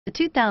The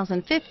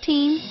 2015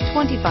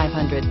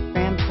 2500.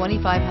 Ram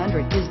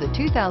 2500 is the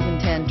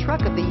 2010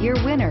 Truck of the Year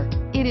winner.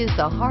 It is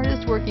the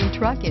hardest working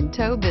truck in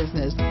tow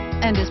business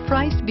and is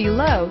priced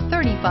below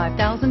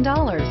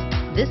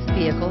 $35,000. This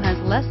vehicle has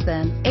less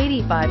than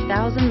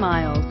 85,000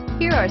 miles.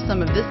 Here are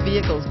some of this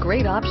vehicle's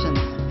great options: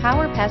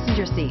 power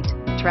passenger seat,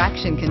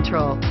 traction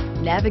control,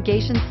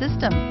 navigation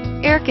system,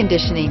 air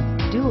conditioning,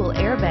 dual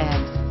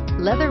airbags,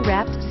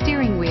 leather-wrapped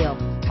steering wheel,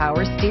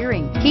 power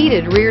steering,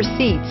 heated rear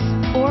seats,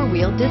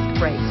 four-wheel disc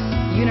brakes,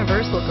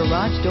 universal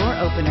garage door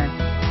opener.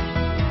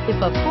 If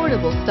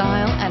affordable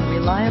style and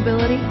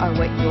reliability are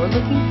what you're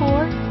looking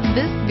for,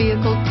 this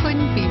vehicle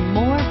couldn't be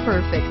more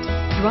perfect.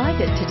 Drive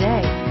it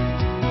today.